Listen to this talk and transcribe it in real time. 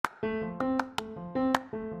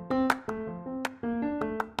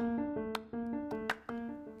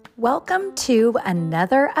Welcome to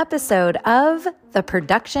another episode of the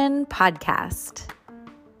Production Podcast.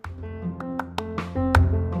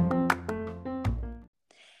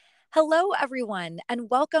 Hello, everyone, and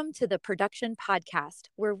welcome to the Production Podcast,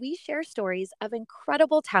 where we share stories of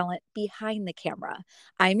incredible talent behind the camera.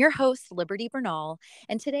 I'm your host, Liberty Bernal,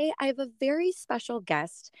 and today I have a very special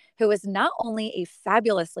guest who is not only a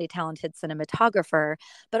fabulously talented cinematographer,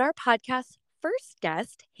 but our podcast's first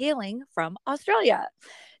guest hailing from Australia.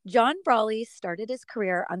 John Brawley started his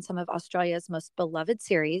career on some of Australia's most beloved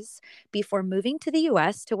series before moving to the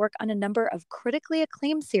US to work on a number of critically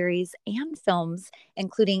acclaimed series and films,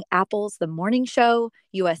 including Apple's The Morning Show,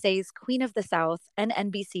 USA's Queen of the South, and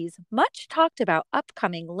NBC's much talked about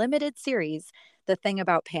upcoming limited series, The Thing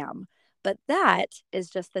About Pam. But that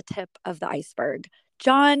is just the tip of the iceberg.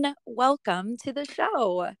 John, welcome to the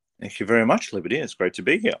show. Thank you very much, Liberty. It's great to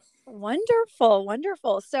be here. Wonderful,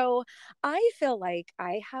 wonderful. So I feel like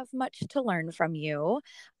I have much to learn from you.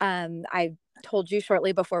 I told you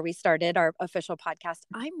shortly before we started our official podcast,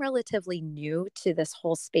 I'm relatively new to this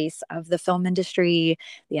whole space of the film industry,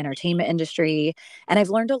 the entertainment industry, and I've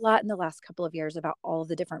learned a lot in the last couple of years about all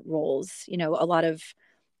the different roles. You know, a lot of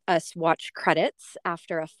us watch credits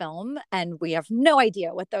after a film and we have no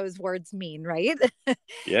idea what those words mean, right?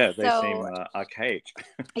 Yeah, they seem archaic.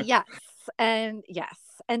 Yes.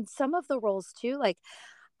 And some of the roles too, like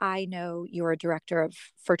I know you're a director of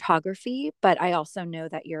photography, but I also know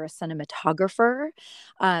that you're a cinematographer,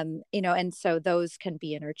 and so those can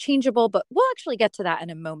be interchangeable, but we'll actually get to that in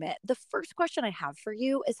a moment. The first question I have for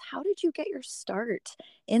you is, how did you get your start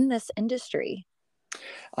in this industry?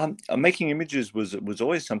 Making images was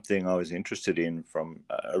always something I was interested in from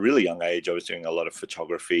a really young age. I was doing a lot of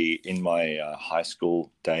photography in my high school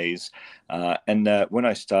days, and when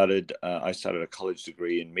I started a college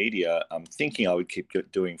degree in media, thinking I would keep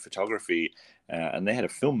doing photography, and they had a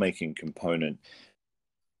filmmaking component.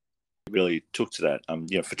 Really took to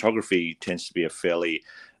that. Photography tends to be a fairly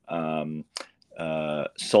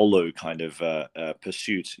solo kind of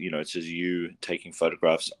pursuit. It's just you taking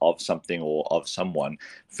photographs of something or of someone.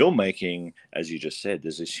 Filmmaking, as you just said,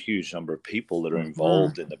 there's this huge number of people that are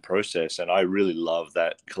involved in the process, and I really love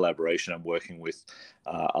that collaboration. I'm working with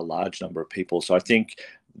a large number of people, so I think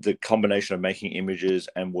the combination of making images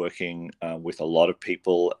and working with a lot of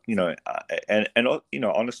people, and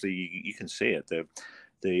honestly, you can see it.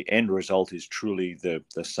 The end result is truly the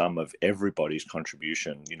sum of everybody's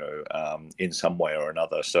contribution, in some way or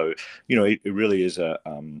another. So, it really is a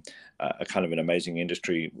kind of an amazing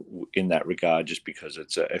industry in that regard, just because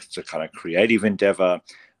it's a kind of creative endeavor,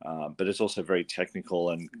 but it's also very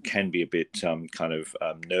technical and can be a bit kind of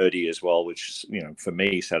nerdy as well, which, for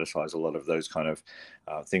me satisfies a lot of those kind of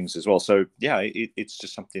things as well. So yeah, it's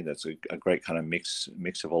just something that's a great kind of mix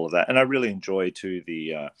of all of that. And I really enjoy too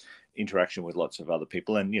the interaction with lots of other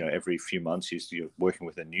people, and every few months you're working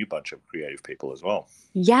with a new bunch of creative people as well.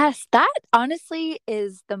 Yes, that honestly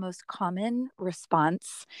is the most common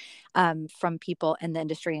response from people in the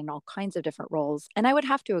industry in all kinds of different roles. And I would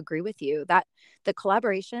have to agree with you that the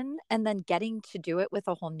collaboration and then getting to do it with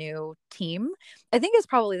a whole new team, I think, is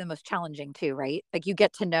probably the most challenging too, right? Like you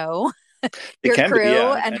get to know your crew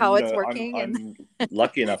and how it's working. I'm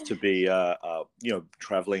lucky enough to be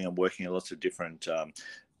traveling and working in lots of different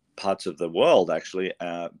parts of the world, actually,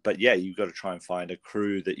 but yeah, you've got to try and find a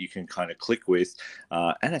crew that you can kind of click with,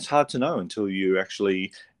 and it's hard to know until you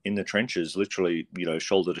actually in the trenches, literally,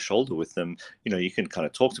 shoulder to shoulder with them. You can kind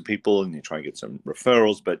of talk to people and you try and get some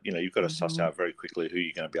referrals, but you've got to suss out very quickly who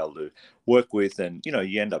you're going to be able to work with, and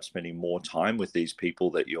you end up spending more time with these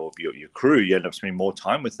people that your crew. You end up spending more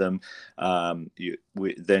time with them than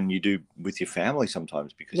you do with your family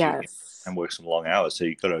sometimes, because you can work some long hours. So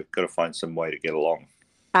you've got to find some way to get along.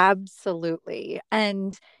 Absolutely.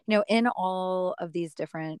 And, in all of these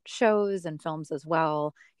different shows and films as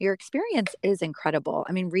well, your experience is incredible.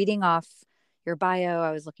 I mean, reading off your bio,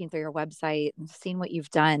 I was looking through your website and seeing what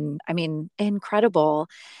you've done. I mean, incredible.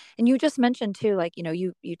 And you just mentioned too, like,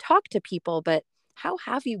 you talk to people, but how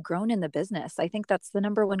have you grown in the business? I think that's the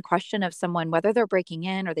number one question of someone, whether they're breaking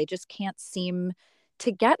in or they just can't seem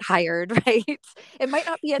to get hired, right? It might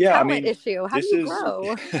not be a talent issue. How do you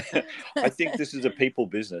grow? I think this is a people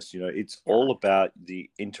business. It's all about the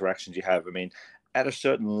interactions you have. I mean, at a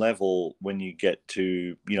certain level, when you get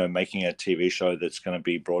to, making a TV show that's going to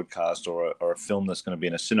be broadcast, or a film that's going to be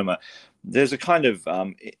in a cinema, there's a kind of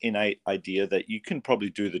innate idea that you can probably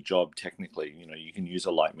do the job technically. You can use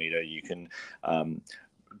a light meter, you can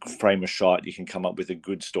frame a shot, you can come up with a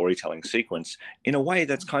good storytelling sequence in a way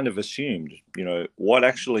that's kind of assumed. What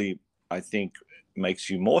actually I think makes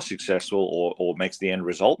you more successful, or makes the end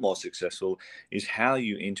result more successful, is how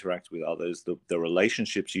you interact with others, the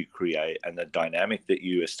relationships you create, and the dynamic that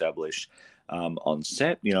you establish on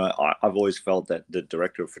set. I've always felt that the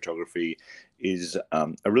director of photography is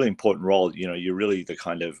a really important role. You're really the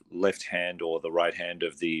kind of left hand or the right hand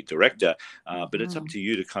of the director, but it's up to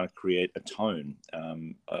you to kind of create a tone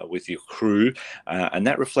with your crew, and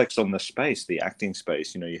that reflects on the space, the acting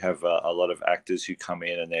space. You have a lot of actors who come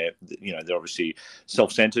in, and they're obviously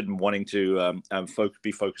self-centered and wanting to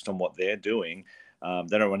be focused on what they're doing.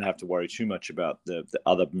 They don't want to have to worry too much about the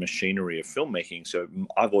other machinery of filmmaking. So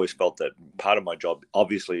I've always felt that part of my job,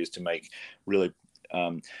 obviously, is to make really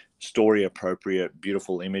story appropriate,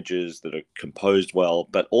 beautiful images that are composed well,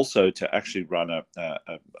 but also to actually run a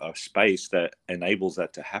space that enables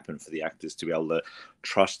that to happen for the actors to be able to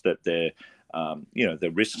trust that the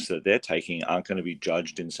risks that they're taking aren't going to be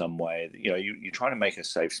judged in some way. You're trying to make a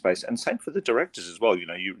safe space, and same for the directors as well.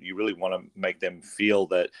 You really want to make them feel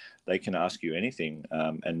that they can ask you anything,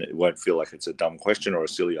 and it won't feel like it's a dumb question or a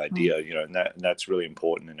silly idea. And that's really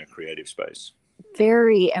important in a creative space.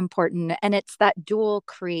 Very important. And it's that dual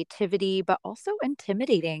creativity, but also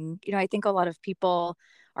intimidating. I think a lot of people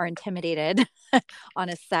are intimidated on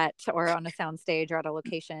a set or on a soundstage or at a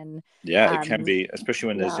location. Yeah, it can be, especially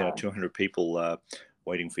when there's Yeah. 200 people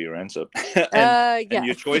waiting for your answer, and your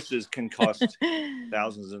Yes. choices can cost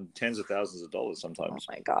thousands and tens of thousands of dollars Oh sometimes.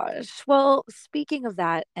 my gosh. Well, speaking of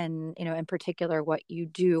that, and in particular, what you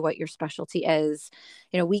do, what your specialty is,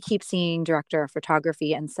 we keep seeing director of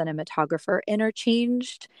photography and cinematographer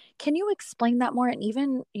interchanged. Can you explain that more, and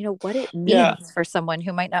even what it Yeah, means for someone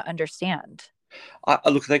who might not understand?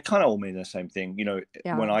 look, they kind of all mean the same thing.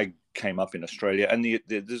 Yeah. When I came up in Australia, and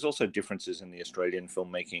there's also differences in the Australian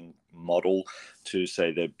filmmaking model to,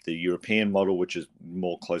 say, the European model, which is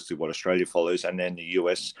more closely what Australia follows, and then the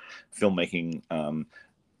US filmmaking.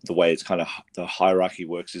 The way it's kind of the hierarchy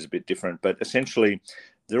works is a bit different, but essentially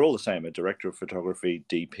they're all the same. A director of photography,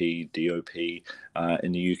 DP, DOP.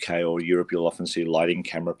 In the UK or Europe, you'll often see a lighting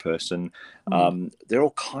camera person. They're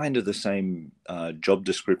all kind of the same job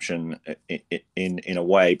description in a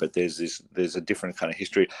way, but there's a different kind of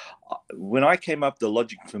history. When I came up, the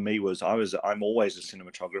logic for me was I'm always a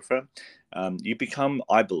cinematographer. You become,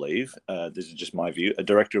 I believe, this is just my view, a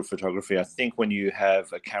director of photography, I think, when you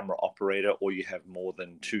have a camera operator or you have more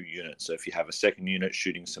than 2 units. So if you have a second unit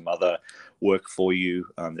shooting some other work for you,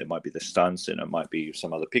 there might be the stunts and it might be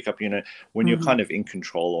some other pickup unit. When you're kind of in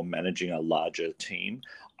control or managing a larger team,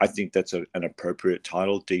 I think that's an appropriate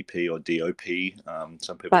title, DP or DOP.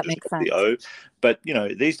 Some people That just makes call it the sense. O. But,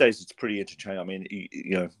 these days it's pretty interchangeable. I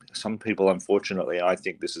mean, some people, unfortunately, I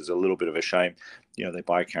think this is a little bit of a shame, they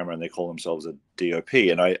buy a camera and they call themselves a DOP.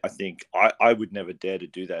 And I think I would never dare to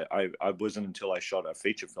do that. I wasn't until I shot a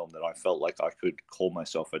feature film that I felt like I could call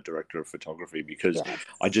myself a director of photography, because Yes.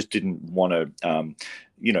 I just didn't want to,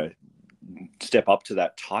 step up to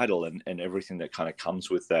that title and everything that kind of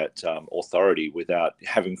comes with that authority without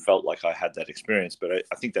having felt like I had that experience. But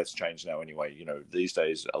I think that's changed now anyway. These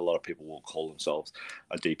days a lot of people will call themselves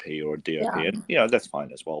a DP or a DOP, Yeah. and that's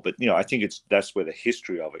fine as well. But I think that's where the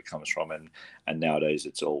history of it comes from, and nowadays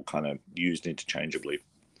it's all kind of used interchangeably.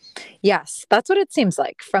 Yes, that's what it seems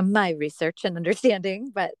like from my research and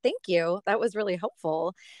understanding. But thank you. That was really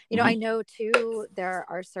helpful. I Mm-hmm. know too, there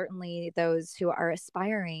are certainly those who are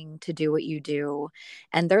aspiring to do what you do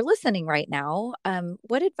and they're listening right now.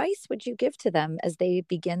 What advice would you give to them as they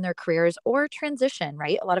begin their careers or transition,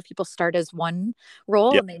 right? A lot of people start as one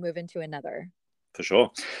role Yeah. and they move into another. For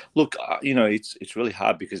sure. Look, it's really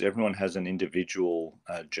hard because everyone has an individual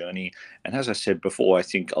journey, and as I said before, I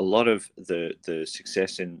think a lot of the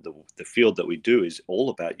success in the field that we do is all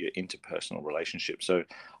about your interpersonal relationship. So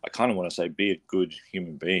I kind of want to say, be a good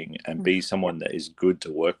human being and be Yeah. someone that is good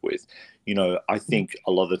to work with. I think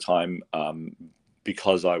a lot of the time,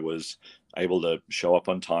 because I was able to show up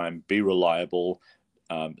on time, be reliable,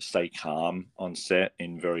 stay calm on set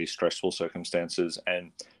in very stressful circumstances,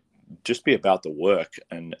 and just be about the work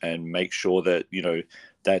and make sure that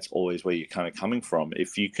that's always where you're kind of coming from.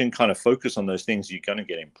 If you can kind of focus on those things, you're going to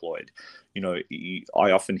get employed.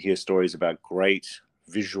 I often hear stories about great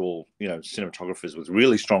visual cinematographers with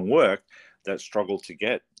really strong work that struggle to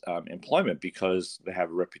get employment because they have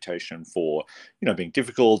a reputation for being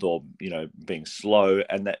difficult or being slow,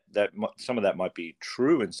 and that some of that might be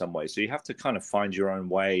true in some ways. So you have to kind of find your own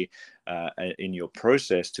way in your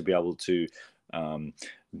process to be able to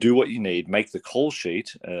do what you need, make the call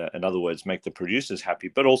sheet, in other words, make the producers happy,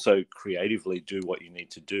 but also creatively do what you need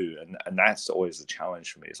to do. And that's always the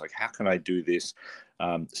challenge for me. It's like, how can I do this,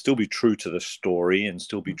 still be true to the story and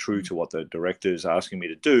still be true to what the director is asking me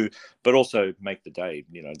to do, but also make the day.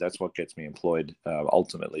 That's what gets me employed,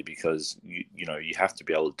 ultimately, because you have to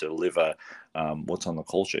be able to deliver what's on the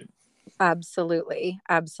call sheet. Absolutely.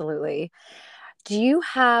 Absolutely. Do you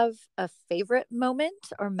have a favorite moment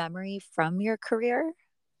or memory from your career?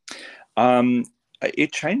 Um,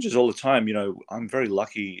 it changes all the time. I'm very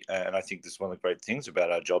lucky, and I think this is one of the great things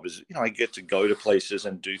about our job is, I get to go to places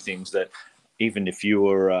and do things that even if you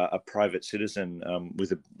were a private citizen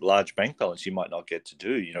with a large bank balance, you might not get to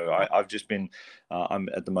do. I've just been, I'm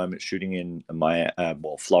at the moment shooting in my,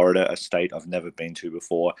 Florida, a state I've never been to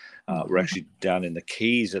before. We're actually down in the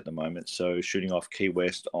Keys at the moment, so shooting off Key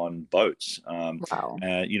West on boats. Wow.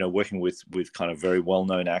 Working with kind of very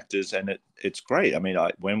well-known actors, and it's great. I mean,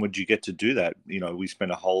 when would you get to do that? We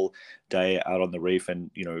spend a whole day out on the reef,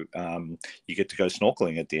 and you get to go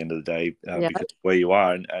snorkeling at the end of the day, Yeah. because where you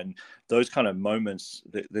are, and those kind of moments,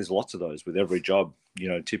 there's lots of those with every job,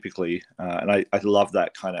 typically, and I love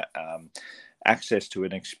that kind of access to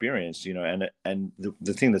an experience, and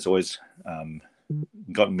the thing that's always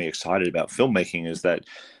gotten me excited about filmmaking is that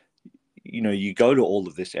you go to all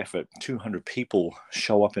of this effort, 200 people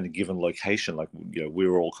show up in a given location. Like, we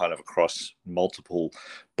were all kind of across multiple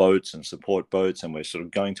boats and support boats, and we're sort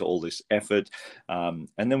of going to all this effort. And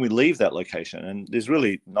then we leave that location, and there's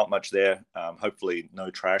really not much there. Hopefully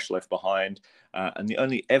no trash left behind. And the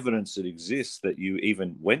only evidence that exists that you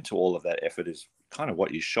even went to all of that effort is kind of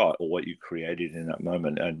what you shot or what you created in that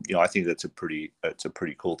moment. And, I think it's a pretty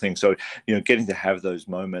cool thing. So, getting to have those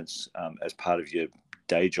moments as part of your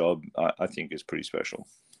day job, I think is pretty special.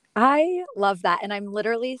 I love that. And I'm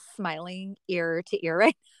literally smiling ear to ear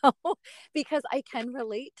right now because I can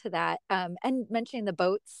relate to that. And mentioning the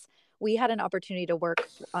boats, we had an opportunity to work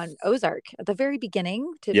on Ozark at the very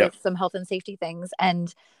beginning Yep, with some health and safety things.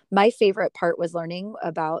 And my favorite part was learning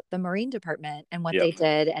about the Marine Department and what yep, they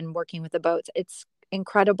did and working with the boats. It's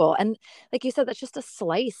incredible. And like you said, that's just a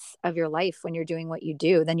slice of your life when you're doing what you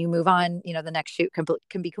do. Then you move on, the next shoot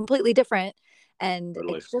can be completely different. And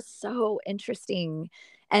totally. it's just so interesting.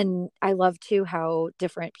 And I love too how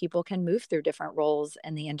different people can move through different roles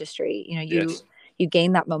in the industry. Yes. You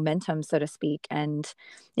gain that momentum, so to speak. And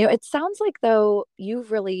it sounds like though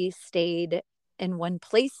you've really stayed in one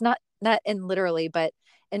place, not in literally, but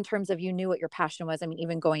in terms of you knew what your passion was. I mean,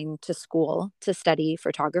 even going to school to study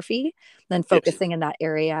photography, then Yes. focusing in that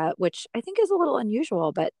area, which I think is a little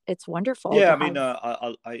unusual, but it's wonderful Yeah, to I mean,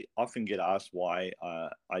 have. I often get asked why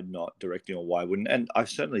I'm not directing or why I wouldn't, and I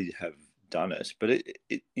certainly have done it. But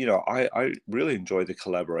I really enjoy the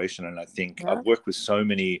collaboration, and I think Yeah. I've worked with so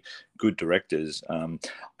many good directors.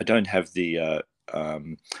 I don't have the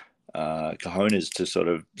cojones to sort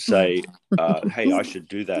of say, "Hey, I should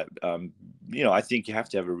do that." I think you have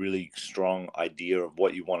to have a really strong idea of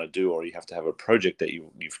what you want to do, or you have to have a project that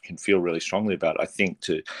you can feel really strongly about. I think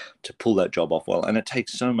to pull that job off well, and it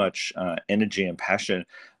takes so much energy and passion.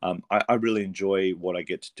 I really enjoy what I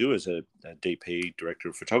get to do as a DP, director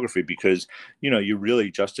of photography, because you're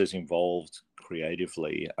really just as involved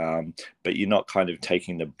creatively, but you're not kind of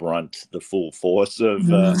taking the full force of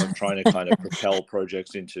trying to kind of propel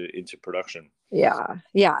projects into production. Yeah,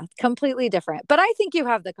 yeah, completely different. But I think you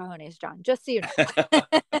have the cojones, John, just so you know.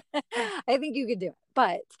 I think you could do it.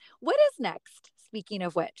 But what is next? Speaking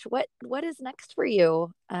of which, what is next for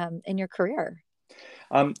you in your career?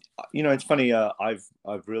 Um, it's funny. I've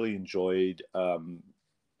really enjoyed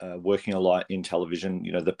working a lot in television.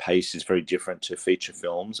 The pace is very different to feature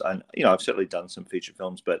films, and I've certainly done some feature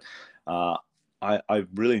films, but uh, I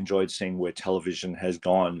really enjoyed seeing where television has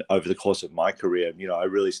gone over the course of my career. I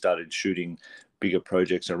really started shooting bigger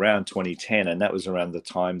projects around 2010, and that was around the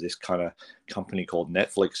time this kind of company called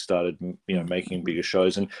Netflix started, making Mhm. bigger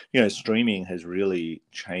shows. And streaming has really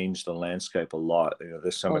changed the landscape a lot.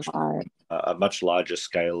 There's so A much lot. a much larger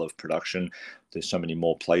scale of production. There's so many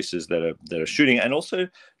more places that are shooting, and also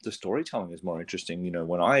the storytelling is more interesting.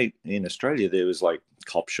 When I in Australia, there was like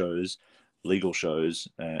cop shows, legal shows,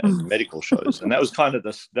 and medical shows, and that was kind of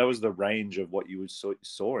the range of what you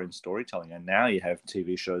saw in storytelling. And now you have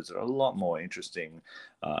TV shows that are a lot more interesting,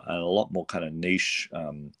 and a lot more kind of niche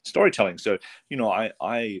storytelling. So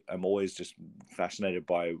I am always just fascinated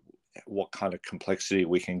by what kind of complexity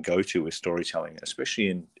we can go to with storytelling, especially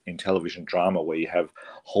in television drama where you have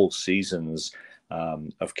whole seasons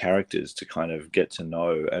of characters to kind of get to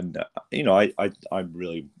know. And I'm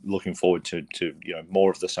really looking forward to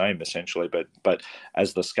more of the same, essentially. But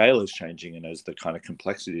as the scale is changing and as the kind of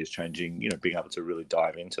complexity is changing, being able to really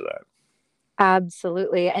dive into that.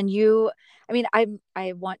 Absolutely. And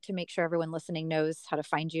I want to make sure everyone listening knows how to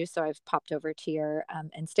find you. So I've popped over to your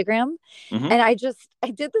Instagram, Mm-hmm. and I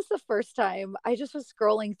did this the first time. I just was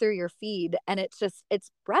scrolling through your feed, and it's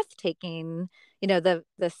breathtaking, the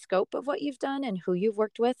scope of what you've done and who you've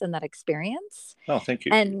worked with and that experience. Oh, thank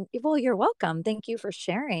you. And well, you're welcome. Thank you for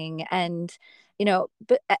sharing. And,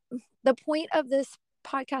 but the point of this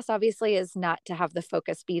podcast obviously is not to have the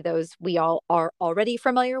focus be those we all are already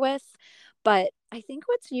familiar with. But I think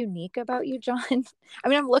what's unique about you, John, I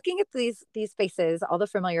mean, I'm looking at these faces, all the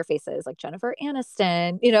familiar faces like Jennifer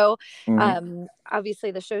Aniston, Mm-hmm. obviously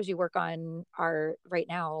the shows you work on are right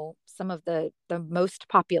now some of the most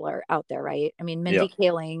popular out there, right? I mean, Yeah. Mindy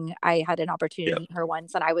Kaling, I had an opportunity Yeah. to meet her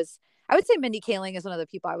once, and I would say Mindy Kaling is one of the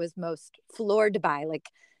people I was most floored by, like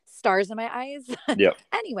stars in my eyes. Yeah.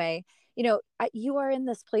 Anyway, you are in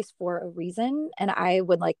this place for a reason. And I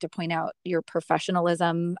would like to point out your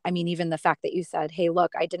professionalism. I mean, even the fact that you said, hey,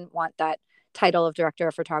 look, I didn't want that title of director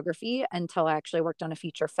of photography until I actually worked on a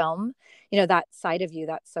feature film. That side of you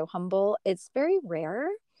that's so humble, it's very rare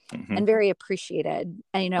Mm-hmm. and very appreciated.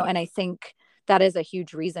 And, and I think that is a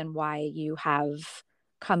huge reason why you have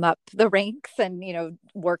come up the ranks and,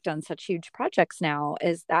 worked on such huge projects now,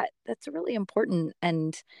 is that that's really important.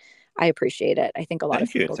 And I appreciate it. I think a lot of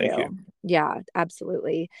Thank you. people Thank you. do. Yeah,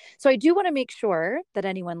 absolutely. So I do want to make sure that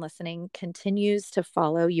anyone listening continues to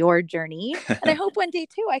follow your journey. And I hope one day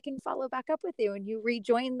too, I can follow back up with you and you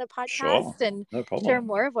rejoin the Sure. podcast and No share problem.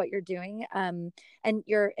 more of what you're doing. And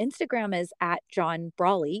your Instagram is at John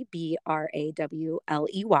Brawley, Brawley.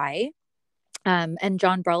 And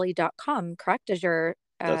johnbrawley.com, correct, is your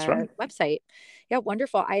That's right. website. Yeah,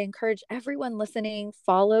 wonderful. I encourage everyone listening,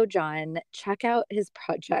 follow John, check out his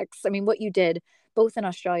projects. I mean, what you did both in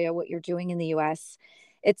Australia, what you're doing in the US,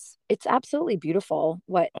 it's absolutely beautiful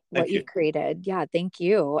what Thank you. you've created. Yeah, thank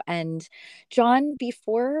you. And John,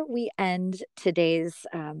 before we end today's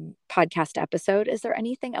podcast episode, is there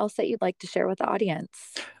anything else that you'd like to share with the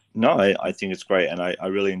audience? No, I think it's great, and I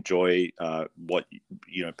really enjoy what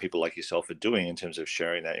people like yourself are doing in terms of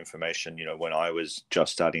sharing that information. When I was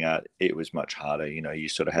just starting out, it was much harder. You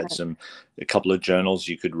sort of had Yeah. a couple of journals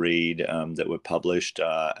you could read that were published,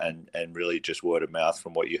 and really just word of mouth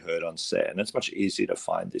from what you heard on set. And it's much easier to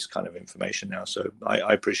find this kind of information now. So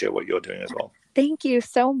I appreciate what you're doing as well. Thank you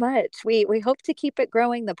so much. We hope to keep it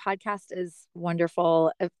growing. The podcast is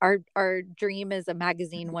wonderful. Our dream is a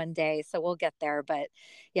magazine one day, so we'll get there. But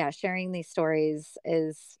yeah, sharing these stories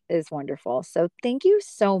is wonderful. So thank you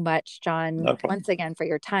so much, John, No problem. once again for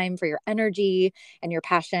your time, for your energy, and your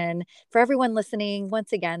passion. For everyone listening,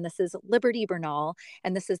 once again, this is Liberty Bernal,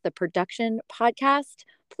 and this is the Production Podcast.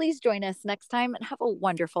 Please join us next time and have a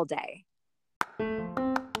wonderful day.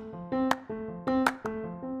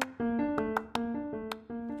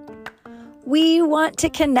 We want to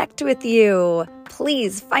connect with you.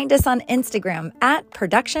 Please find us on Instagram at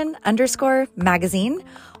production_magazine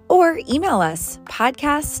or email us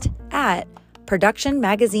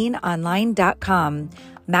podcast@productionmagazineonline.com.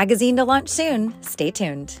 Magazine to launch soon. Stay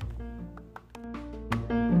tuned.